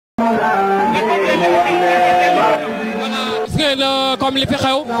comme li fi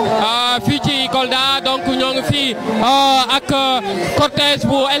xew fii ci Kolda donc ñoo ngi fii ak cortège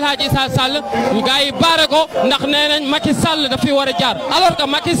bu El Hadji Issa Sall gars yi baare ko ndax nee nañ Macky Sall daf fi war a jaar alors que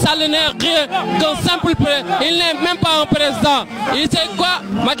Macky Sall n'est rien qu'un simple il n'est même pas un président il sait quoi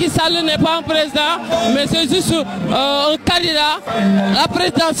Macky Sall n'est pas un président mais c'est juste un candidat à la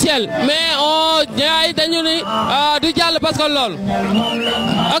présidentielle mais gars yi dañu ni du jàll parce que lool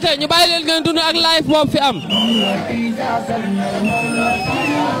ok ñu bàyyi leen ngeen dund ak live boobu fi am.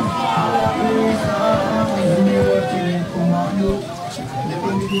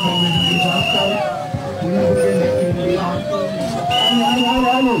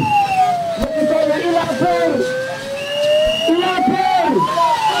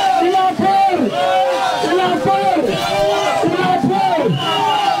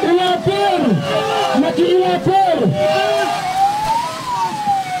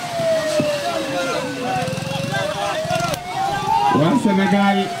 waa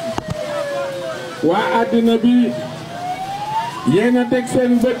Sénégal waa àddina bi yéen a teg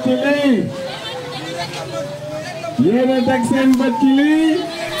seen bët ci lii yéen a teg seen bët ci lii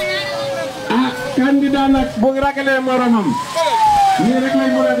ah candidat nag bu ragalee moromam nii rek lay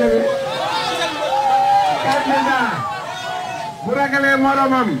mën a demee candidat bu ragalee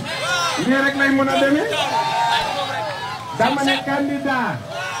moromam nii rek lay mën a demee dama ne candidat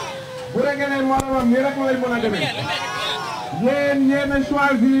bu ragalee moromam nii rek lay mën a demee. yéen a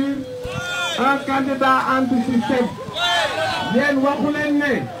choisir un candidat anti-système yéen waxu leen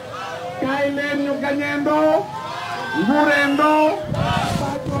ne kaay leen ñu gañeendoo nguureendoo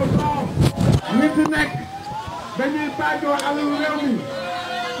pàccoondoo ñi ci nekk dañuy pàccoo alalu réew mi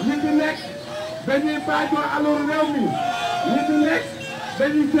ñi ci nekk dañuy pàccoo alalu réew mi ñi ci nekk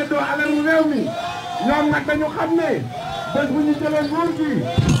dañuy séddoo alalu réew mi ñoom nag dañu xam ne bés bu ñu jëlee nguur gi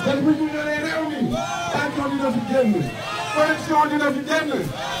bés bu ñu jëlee réew mi pàccoo dina fi génn corruption dina fi génn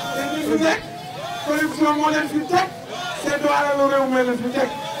te ñi fi nekk corruption moo leen fi teg seetoo alalu réew mi leen fi teg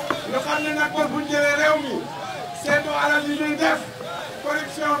ñu xam ne nag bés bu ñu jëlee réew mi seetoo alal yi ñuy def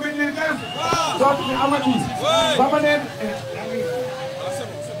corruption bi ñuy def dootu fi amati ba ma ne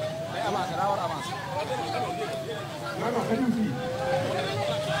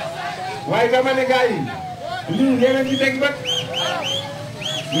waaye dama ne gars yi lii ngeen di teg bët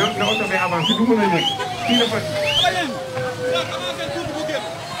na oto bi avancé du mën a nekk fii la fa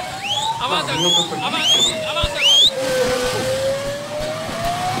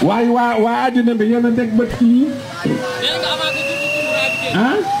waaye waa àddina bi yéen a teg bët kii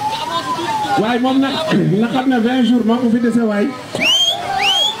ah waaye moom nag na xam ne 20 jours moo ko fi dese waay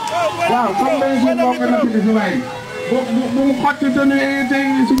waaw comme 20 jours moo ko na fi dese waay bu mu xotti tenue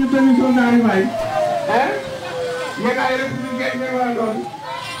suñu tenue soldat yi waay ah mais ay républicain ngeen war a doon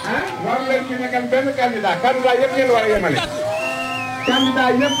ah war leen fi nekkal benn candidat yëpp ngeen war a yemale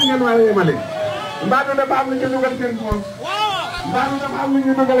candidat yëpp ngeen war a yemale mbaadu dafa am lu ñu dugal seen poos mbaadu dafa am lu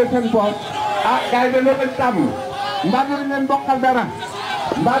ñu dugal seen poos ah gars yi de loolu lañ tàmm mbaadu dañ leen bokkal dara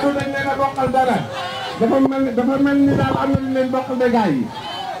mbaadu dañ leen a bokkal dara dafa mel ni daal am na lu leen bokkal de gars yi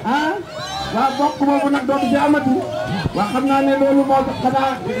ah waaw bokk boobu nag dootu ci amati waaw xam naa ne loolu moo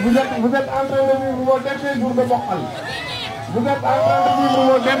xanaa vous êtes en train de vivre vos derniers jours de bokkal vous êtes en train de vivre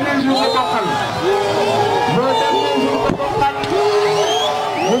vos derniers jours de bokkal vos derniers jours de bokkal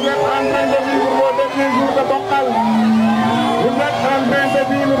vous êtes en train de vivre vos derniers jours de bokkal vous êtes en train de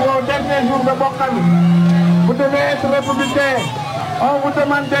vivre vos derniers jours de bokkal vous devez être républicain on vous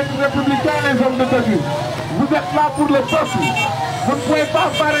demande d'être républicain les hommes de tenue vous êtes là pour le peuple. Vous ne pouvez pas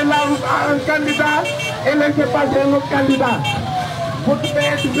barrer la route à un candidat et laisser passer un autre candidat. Vous devez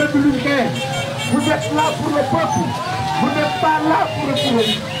être républicain. Vous êtes là pour le peuple. Vous n'êtes pas là pour le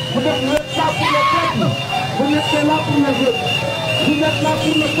peuple. Vous êtes là pour le peuple. Vous n'êtes là pour le peuple. Vous êtes là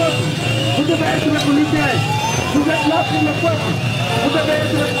pour le peuple. Vous devez être républicain. Vous êtes là pour le peuple. Vous devez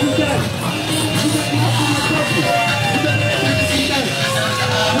être républicain. Vous êtes là pour le peuple. Vous devez être républicain.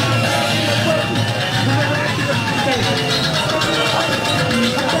 Vous êtes là pour le peuple. Vous devez être républicain.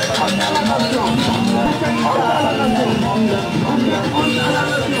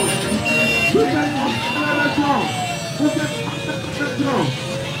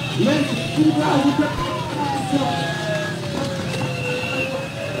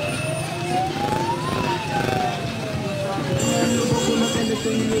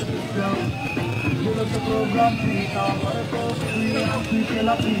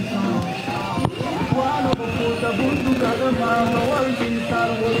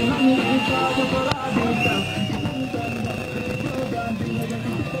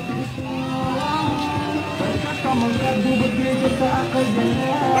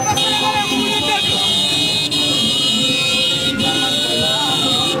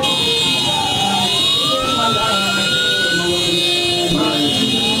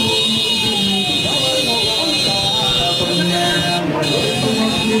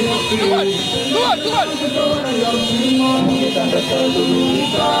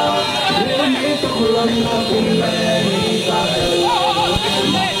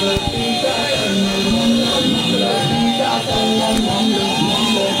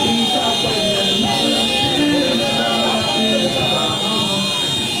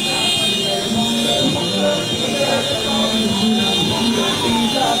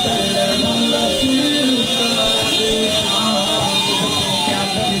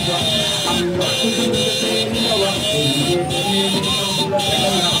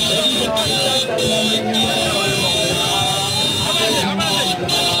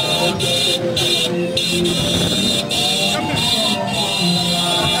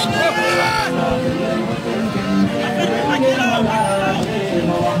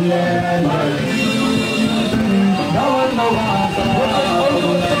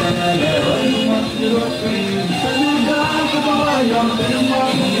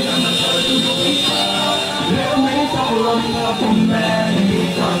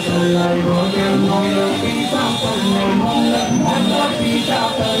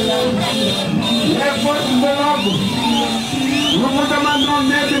 Nous vous demandons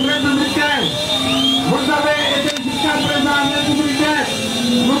d'être républicains. Vous avez été jusqu'à présent républicains.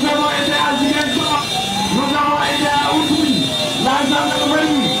 Nous avons été à Ziguinchor. Nous avons été à Oudoui. La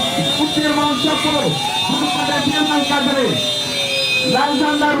gendarmerie, vous tirez mon chapeau. Vous nous avez bien encadré. La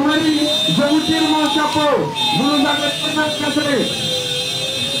gendarmerie, je vous tire mon chapeau. Vous nous avez bien encadré.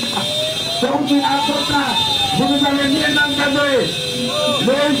 C'est aussi à Kota. Vous nous avez bien encadré.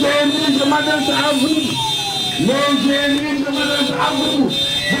 Les GMI, je m'adresse à vous. Les GMI, je m'adresse à vous.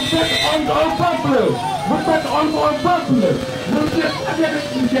 Vous faites honte au peuple. Vous faites honte au peuple. Vous êtes très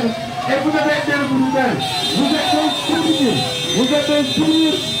républicains. Et vous avez été républicains. Vous êtes des soumis. Vous êtes des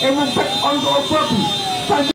soumis et vous faites honte au peuple.